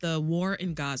The war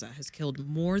in Gaza has killed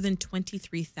more than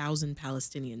 23,000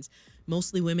 Palestinians,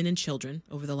 mostly women and children,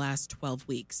 over the last 12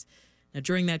 weeks. Now,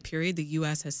 during that period, the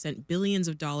U.S. has sent billions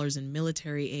of dollars in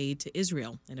military aid to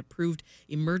Israel and approved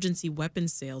emergency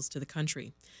weapons sales to the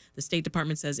country. The State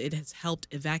Department says it has helped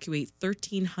evacuate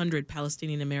 1,300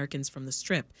 Palestinian Americans from the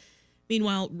Strip.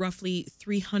 Meanwhile, roughly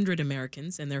 300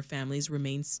 Americans and their families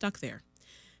remain stuck there.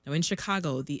 Now, in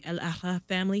Chicago, the El Ahla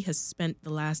family has spent the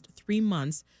last 3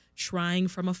 months trying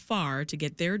from afar to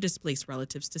get their displaced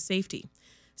relatives to safety.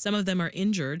 Some of them are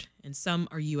injured, and some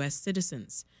are U.S.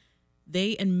 citizens.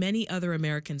 They and many other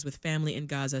Americans with family in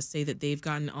Gaza say that they've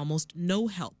gotten almost no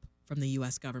help from the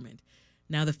U.S. government.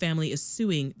 Now the family is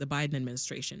suing the Biden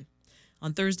administration.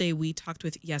 On Thursday, we talked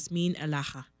with Yasmin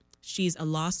El-Aha. She's a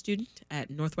law student at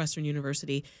Northwestern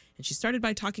University, and she started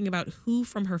by talking about who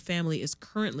from her family is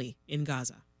currently in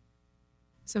Gaza.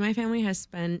 So my family has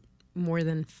spent more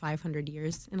than 500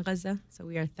 years in Gaza, so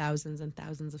we are thousands and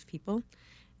thousands of people.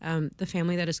 The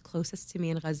family that is closest to me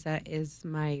in Gaza is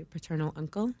my paternal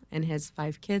uncle and his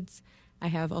 5 kids. I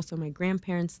have also my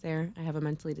grandparents there. I have a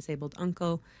mentally disabled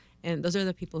uncle, and those are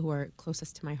the people who are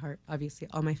closest to my heart. Obviously,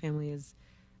 all my family is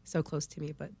so close to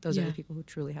me, but those are the people who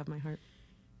truly have my heart.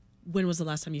 When was the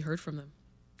last time you heard from them?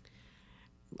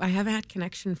 I haven't had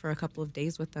connection for a couple of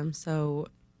days with them, so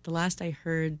the last I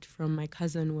heard from my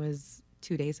cousin was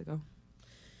 2 days ago.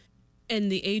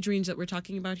 And the age range that we're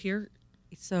talking about here?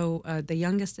 So the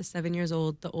youngest is 7 years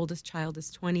old, the oldest child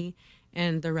is 20,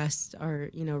 and the rest are,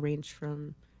 range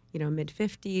from,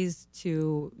 mid-50s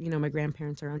to, my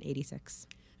grandparents are around 86.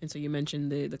 And so you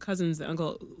mentioned the cousins, the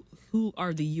uncle. Who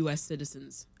are the U.S.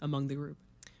 citizens among the group?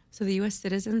 So the U.S.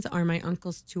 citizens are my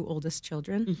uncle's 2 oldest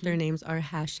children. Mm-hmm. Their names are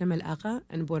Hashim Al-Agha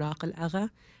and Buraq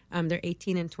Al-Agha. They're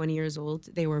 18 and 20 years old.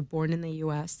 They were born in the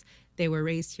U.S. They were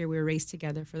raised here. We were raised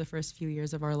together for the first few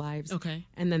years of our lives. Okay.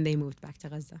 And then they moved back to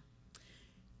Gaza.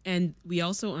 And we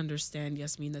also understand,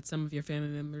 Yasmin, that some of your family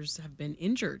members have been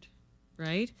injured,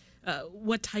 right?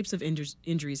 What types of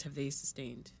injuries have they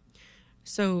sustained?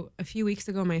 So a few weeks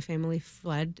ago, my family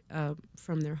fled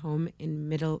from their home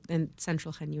in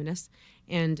central Khan Yunis,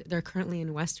 and they're currently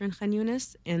in western Khan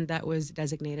Yunis, and that was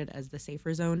designated as the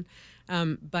safer zone.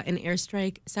 But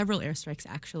several airstrikes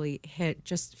actually hit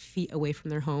just feet away from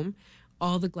their home.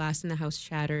 All the glass in the house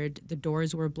shattered, the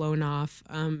doors were blown off,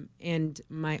 and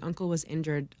my uncle was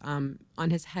injured on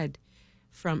his head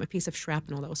from a piece of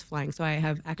shrapnel that was flying. So I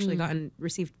have actually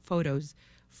received photos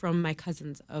from my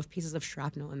cousins of pieces of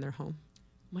shrapnel in their home.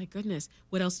 My goodness.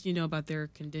 What else do you know about their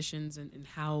conditions and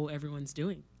how everyone's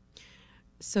doing?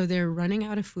 So they're running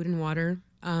out of food and water.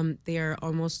 They are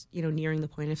almost, nearing the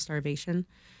point of starvation.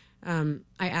 I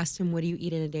asked him, what do you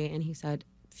eat in a day? And he said,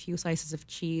 a few slices of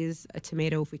cheese, a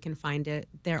tomato if we can find it.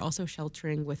 They're also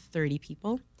sheltering with 30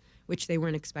 people, which they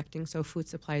weren't expecting. So food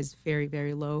supply is very,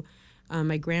 very low.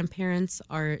 My grandparents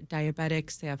are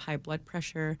diabetics. They have high blood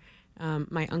pressure.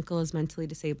 My uncle is mentally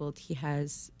disabled. He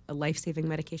has a life-saving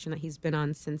medication that he's been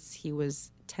on since he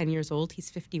was 10 years old. He's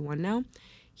 51 now.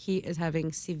 He is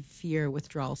having severe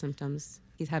withdrawal symptoms.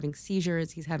 He's having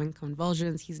seizures. He's having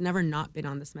convulsions. He's never not been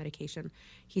on this medication.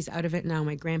 He's out of it now.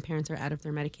 My grandparents are out of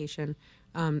their medication.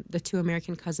 The 2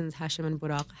 American cousins, Hashim and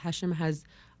Buraq. Hashim has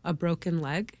a broken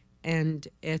leg, and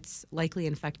it's likely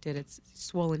infected. It's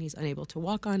swollen. He's unable to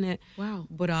walk on it. Wow.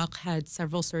 Buraq had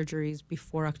several surgeries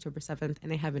before October 7th,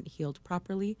 and they haven't healed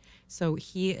properly. So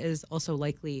he is also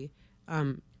likely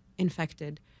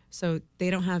infected. So they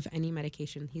don't have any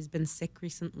medication. He's been sick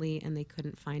recently, and they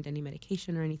couldn't find any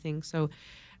medication or anything. So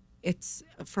it's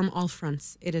from all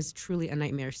fronts. It is truly a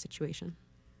nightmare situation.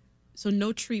 So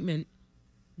no treatment,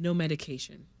 no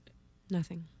medication.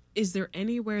 Nothing. Is there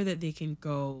anywhere that they can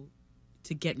go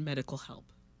to get medical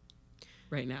help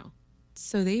right now?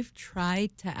 So they've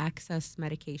tried to access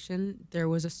medication. There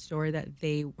was a store that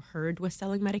they heard was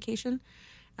selling medication.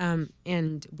 And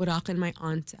Buraq and my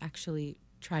aunt actually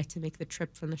tried to make the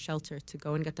trip from the shelter to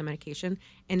go and get the medication,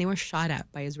 and they were shot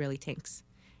at by Israeli tanks.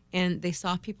 And they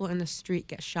saw people in the street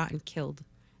get shot and killed.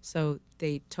 So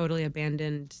they totally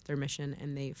abandoned their mission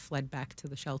and they fled back to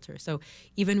the shelter. So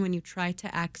even when you try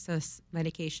to access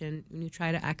medication, when you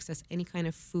try to access any kind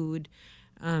of food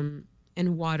and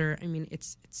water, I mean,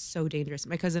 it's so dangerous.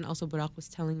 My cousin also, Buraq, was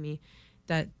telling me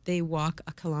that they walk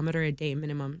 1 kilometer a day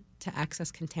minimum to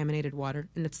access contaminated water,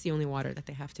 and it's the only water that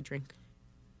they have to drink.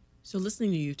 So listening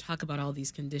to you talk about all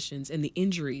these conditions and the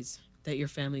injuries that your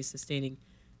family is sustaining,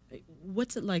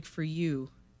 what's it like for you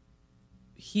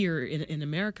here in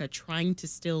America trying to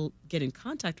still get in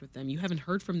contact with them? You haven't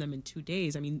heard from them in 2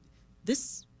 days. I mean,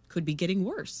 this could be getting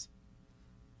worse.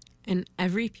 And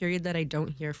every period that I don't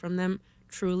hear from them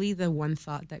truly the one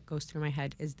thought that goes through my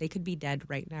head is they could be dead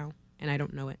right now and I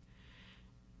don't know it.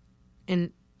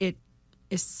 And it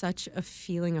is such a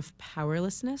feeling of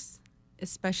powerlessness,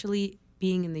 especially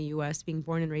being in the U.S., being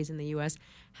born and raised in the U.S.,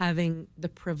 having the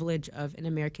privilege of an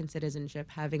American citizenship,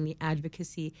 having the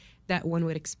advocacy that one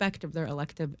would expect of their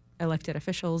elected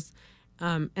officials.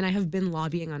 And I have been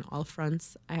lobbying on all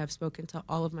fronts. I have spoken to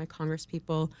all of my Congress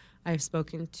people. I have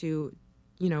spoken to,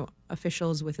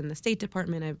 officials within the State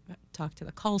Department. I've talked to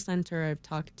the call center. I've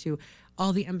talked to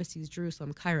all the embassies,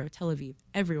 Jerusalem, Cairo, Tel Aviv,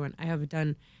 everyone.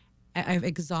 I've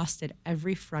exhausted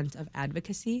every front of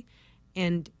advocacy,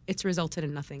 and it's resulted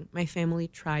in nothing. My family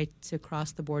tried to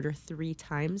cross the border 3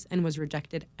 times and was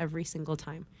rejected every single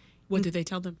time. What did they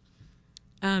tell them?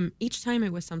 Each time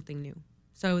it was something new.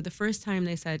 So the first time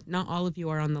they said, not all of you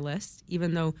are on the list,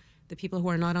 even though the people who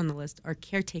are not on the list are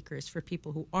caretakers for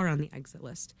people who are on the exit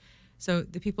list. So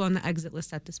the people on the exit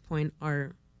list at this point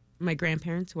are my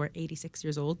grandparents, who are 86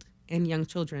 years old, and young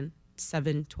children,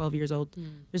 7, 12 years old.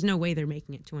 There's no way they're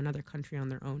making it to another country on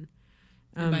their own.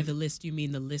 And by the list, you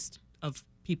mean the list of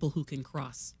people who can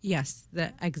cross? Yes,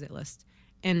 the exit list.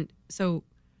 And so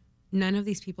none of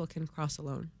these people can cross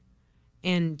alone.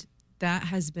 And that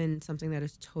has been something that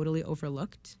is totally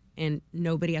overlooked. And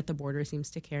nobody at the border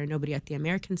seems to care. Nobody at the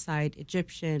American side,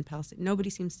 Egyptian, Palestinian, nobody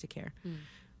seems to care.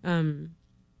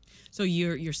 So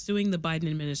you're suing the Biden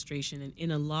administration, and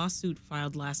in a lawsuit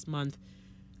filed last month,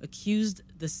 accused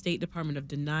the State Department of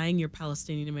denying your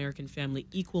Palestinian American family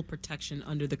equal protection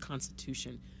under the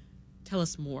Constitution. Tell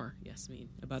us more, Yasmin,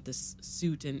 about this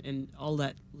suit and all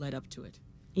that led up to it.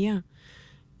 Yeah.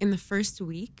 In the first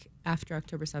week after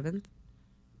October 7th,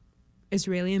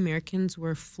 Israeli Americans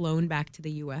were flown back to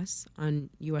the U.S. on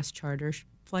U.S. charter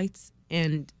flights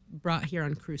and brought here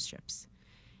on cruise ships.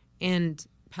 And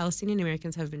Palestinian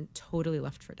Americans have been totally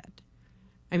left for dead.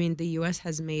 I mean, the U.S.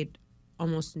 has made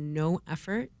almost no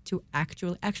effort to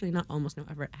actually not almost no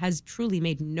effort, has truly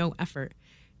made no effort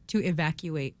to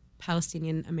evacuate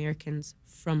Palestinian Americans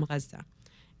from Gaza.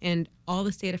 And all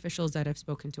the state officials that I've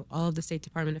spoken to, all of the State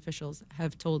Department officials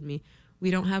have told me,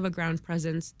 we don't have a ground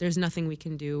presence. There's nothing we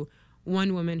can do.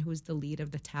 One woman who's the lead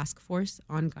of the task force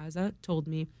on Gaza told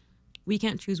me, we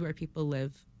can't choose where people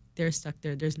live. They're stuck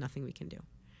there. There's nothing we can do.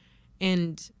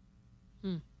 And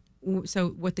so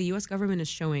what the U.S. government is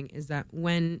showing is that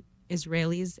when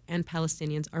Israelis and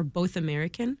Palestinians are both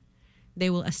American,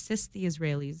 they will assist the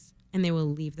Israelis and they will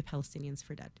leave the Palestinians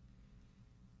for dead.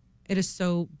 It is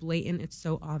so blatant. It's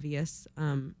so obvious.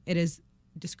 It is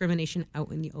discrimination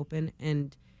out in the open,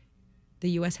 and the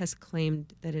U.S. has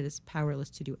claimed that it is powerless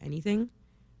to do anything,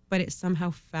 but it somehow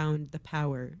found the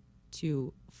power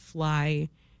to fly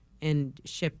and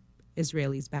ship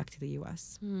Israelis back to the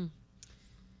U.S.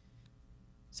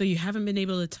 So you haven't been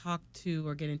able to talk to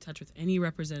or get in touch with any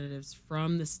representatives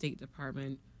from the State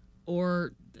Department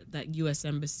or that U.S.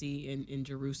 Embassy in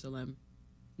Jerusalem?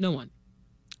 No one?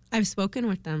 I've spoken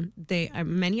with them.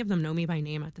 Many of them know me by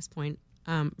name at this point.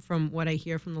 From what I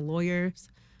hear from the lawyers,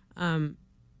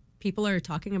 people are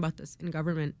talking about this in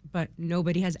government, but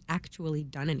nobody has actually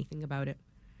done anything about it.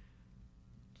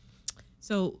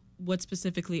 So what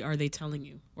specifically are they telling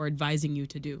you or advising you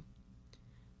to do?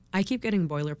 I keep getting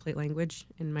boilerplate language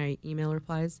in my email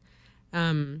replies.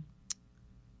 The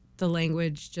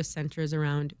language just centers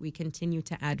around, we continue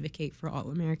to advocate for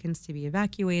all Americans to be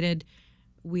evacuated.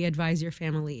 We advise your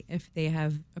family, if they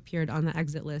have appeared on the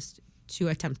exit list, to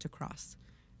attempt to cross.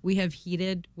 We have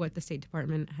heeded what the State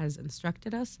Department has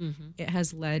instructed us. It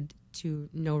has led to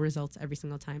no results every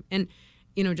single time. And,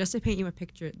 just to paint you a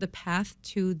picture, the path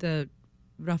to the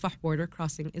Rafah border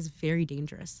crossing is very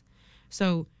dangerous.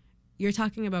 So you're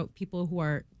talking about people who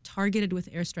are targeted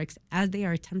with airstrikes as they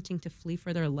are attempting to flee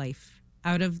for their life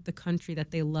out of the country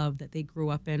that they love, that they grew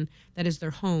up in, that is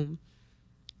their home.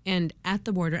 And at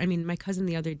the border, my cousin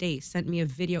the other day sent me a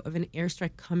video of an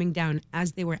airstrike coming down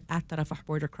as they were at the Rafah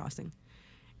border crossing.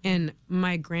 And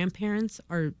my grandparents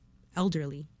are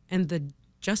elderly, and the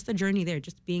journey there,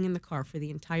 just being in the car for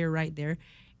the entire ride there,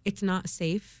 it's not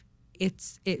safe.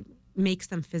 It makes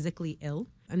them physically ill.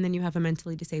 And then you have a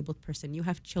mentally disabled person. You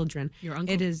have children. Your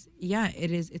uncle? It is.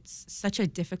 It's such a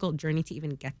difficult journey to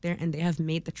even get there. And they have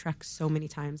made the trek so many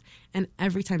times. And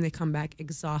every time they come back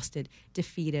exhausted,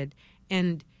 defeated.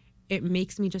 And it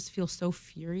makes me just feel so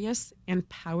furious and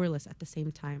powerless at the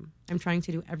same time. I'm trying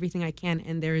to do everything I can.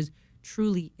 And it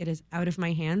is out of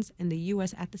my hands. And the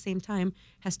U.S. at the same time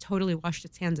has totally washed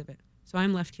its hands of it. So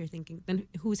I'm left here thinking, then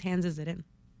whose hands is it in?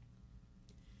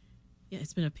 Yeah,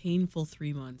 it's been a painful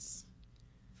 3 months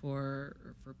for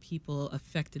people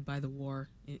affected by the war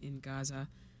in Gaza.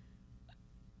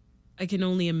 I can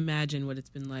only imagine what it's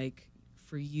been like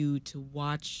for you to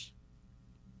watch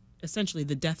essentially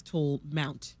the death toll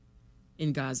mount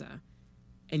in Gaza,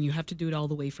 and you have to do it all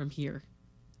the way from here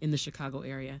in the Chicago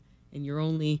area, and your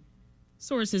only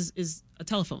source is a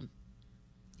telephone.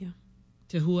 Yeah.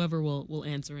 To whoever will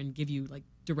answer and give you like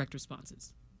direct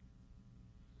responses.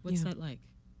 What's that like?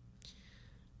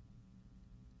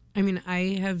 I mean,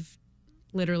 I have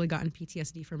literally gotten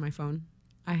PTSD from my phone.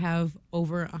 I have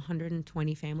over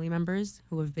 120 family members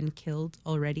who have been killed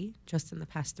already just in the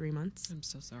past 3 months. I'm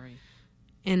so sorry.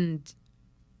 And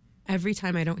every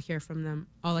time I don't hear from them,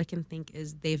 all I can think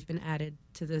is they've been added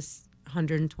to this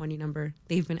 120 number.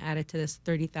 They've been added to this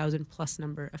 30,000 plus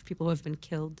number of people who have been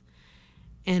killed.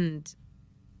 And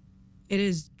it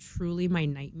is truly my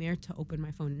nightmare to open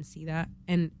my phone and see that.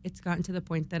 And it's gotten to the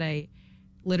point that I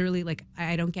literally, like,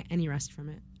 I don't get any rest from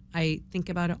it. I think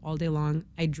about it all day long.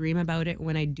 I dream about it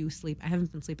when I do sleep. I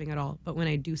haven't been sleeping at all, but when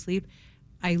I do sleep,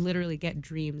 I literally get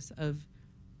dreams of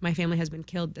my family has been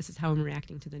killed. This is how I'm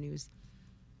reacting to the news.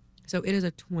 So it is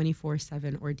a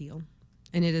 24/7 ordeal,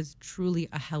 and it is truly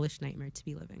a hellish nightmare to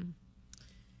be living.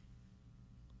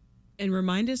 And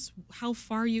remind us how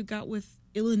far you got with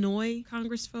Illinois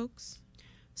Congress folks.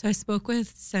 So I spoke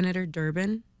with Senator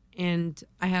Durbin, and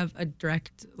I have a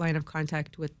direct line of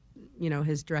contact with,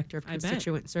 his director of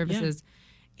constituent services.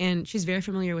 Yeah. And she's very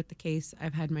familiar with the case.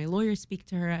 I've had my lawyer speak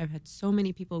to her. I've had so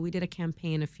many people. We did a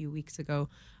campaign a few weeks ago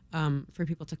for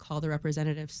people to call the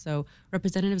representatives. So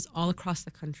representatives all across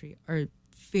the country are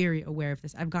very aware of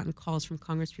this. I've gotten calls from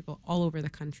Congress people all over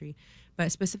the country.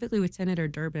 But specifically with Senator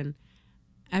Durbin,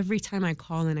 every time I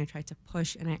call and I try to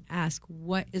push and I ask,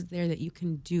 what is there that you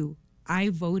can do? I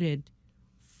voted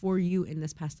for you in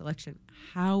this past election.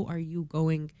 How are you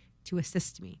going to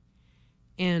assist me?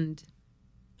 And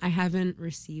I haven't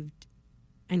received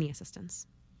any assistance.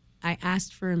 I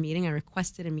asked for a meeting. I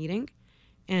requested a meeting.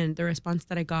 And the response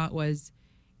that I got was,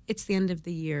 it's the end of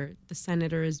the year. The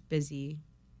senator is busy.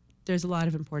 There's a lot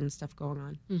of important stuff going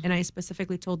on. Mm-hmm. And I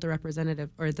specifically told the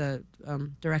representative or the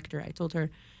director, I told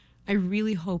her, I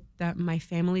really hope that my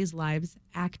family's lives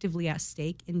actively at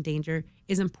stake in danger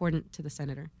is important to the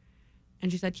senator.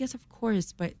 And she said, yes, of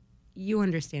course, but you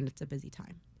understand it's a busy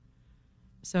time.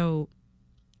 So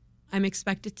I'm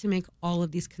expected to make all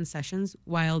of these concessions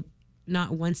while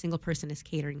not one single person is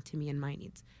catering to me and my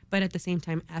needs. But at the same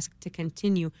time, ask to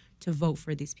continue to vote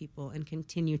for these people and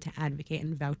continue to advocate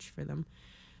and vouch for them.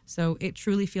 So it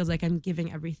truly feels like I'm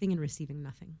giving everything and receiving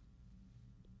nothing.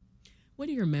 What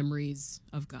are your memories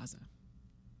of Gaza?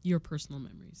 Your personal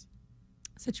memories?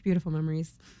 Such beautiful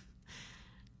memories.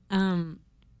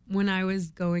 When I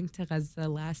was going to Gaza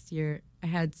last year, I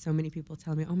had so many people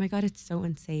tell me, oh my God, it's so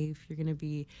unsafe.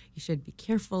 You should be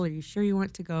careful. Are you sure you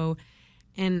want to go?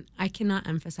 And I cannot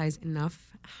emphasize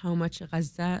enough how much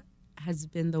Gaza has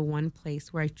been the one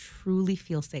place where I truly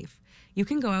feel safe. You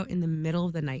can go out in the middle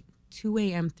of the night, 2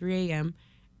 a.m., 3 a.m.,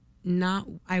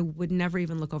 I would never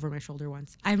even look over my shoulder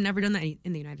once. I've never done that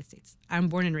in the United States. I'm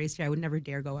born and raised here. I would never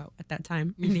dare go out at that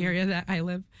time in the area that I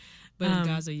live. But in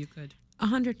Gaza, you could.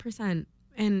 100%.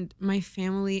 And my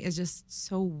family is just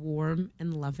so warm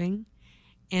and loving.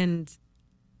 And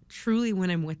truly,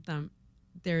 when I'm with them,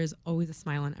 there is always a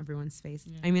smile on everyone's face.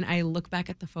 Yeah. I mean, I look back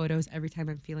at the photos every time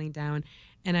I'm feeling down,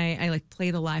 and I like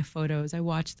play the live photos. I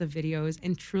watch the videos,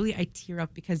 and truly I tear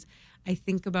up because I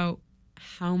think about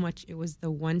how much it was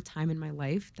the one time in my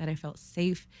life that I felt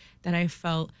safe, that I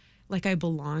felt like I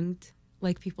belonged,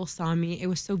 like people saw me. It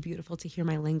was so beautiful to hear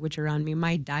my language around me,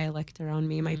 my dialect around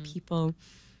me, my people.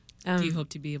 Do you hope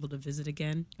to be able to visit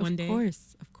again one day?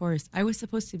 Of course. I was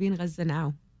supposed to be in Gaza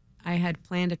now. I had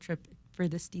planned a trip for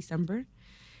this December.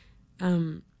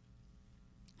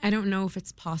 I don't know if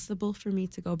it's possible for me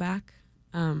to go back.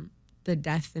 The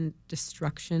death and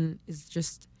destruction is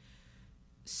just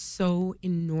so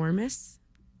enormous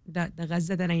that the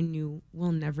Gaza that I knew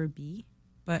will never be.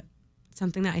 But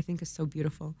something that I think is so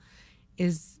beautiful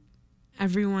is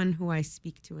everyone who I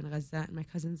speak to in Gaza, my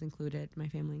cousins included, my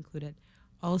family included,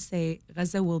 all say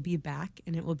Gaza will be back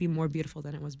and it will be more beautiful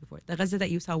than it was before. The Gaza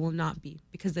that you saw will not be,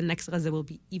 because the next Gaza will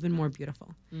be even more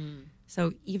beautiful.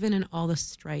 So even in all the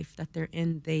strife that they're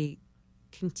in, they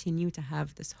continue to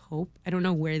have this hope. I don't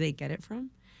know where they get it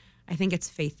from. I think it's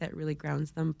faith that really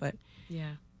grounds them, but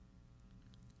yeah,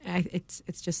 it's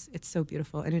so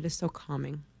beautiful, and it is so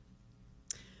calming.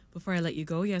 Before I let you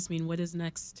go, Yasmin, what is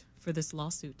next for this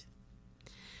lawsuit?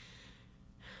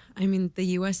 I mean, the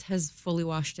U.S. has fully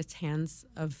washed its hands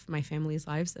of my family's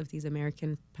lives, of these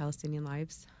American Palestinian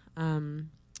lives.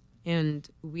 And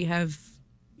we have,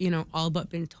 all but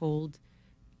been told,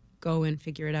 go and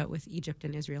figure it out with Egypt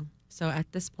and Israel. So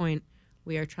at this point,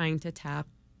 we are trying to tap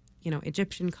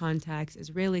Egyptian contacts,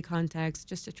 Israeli contacts,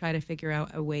 just to try to figure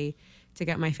out a way to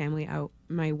get my family out.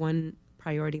 My one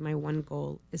priority, my one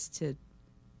goal is to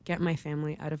get my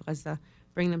family out of Gaza,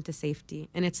 bring them to safety.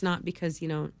 And it's not because,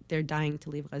 they're dying to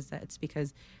leave Gaza. It's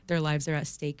because their lives are at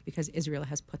stake, because Israel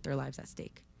has put their lives at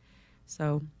stake.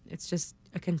 So it's just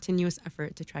a continuous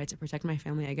effort to try to protect my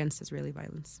family against Israeli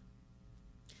violence.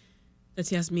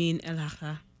 That's Yasmin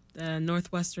El-Hakha, the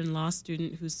Northwestern law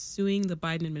student who's suing the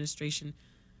Biden administration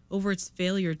over its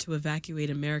failure to evacuate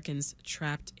Americans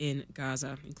trapped in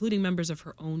Gaza, including members of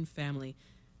her own family.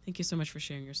 Thank you so much for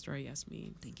sharing your story,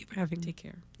 Yasmin. Thank you for having me. Take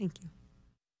care. Thank you.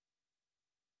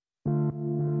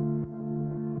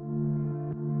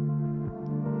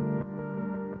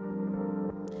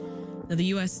 Now, the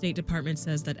U.S. State Department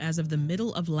says that as of the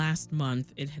middle of last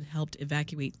month, it had helped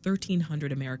evacuate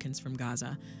 1,300 Americans from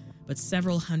Gaza, but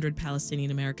several hundred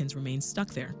Palestinian Americans remain stuck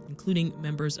there, including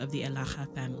members of the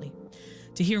El-Hakha family.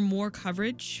 To hear more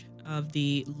coverage of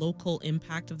the local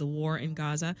impact of the war in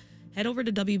Gaza, head over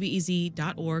to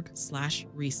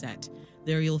wbez.org/reset.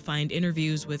 There you'll find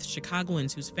interviews with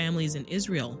Chicagoans whose families in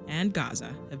Israel and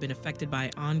Gaza have been affected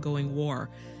by ongoing war,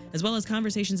 as well as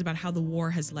conversations about how the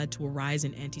war has led to a rise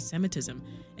in anti-Semitism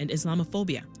and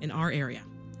Islamophobia in our area,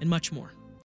 and much more.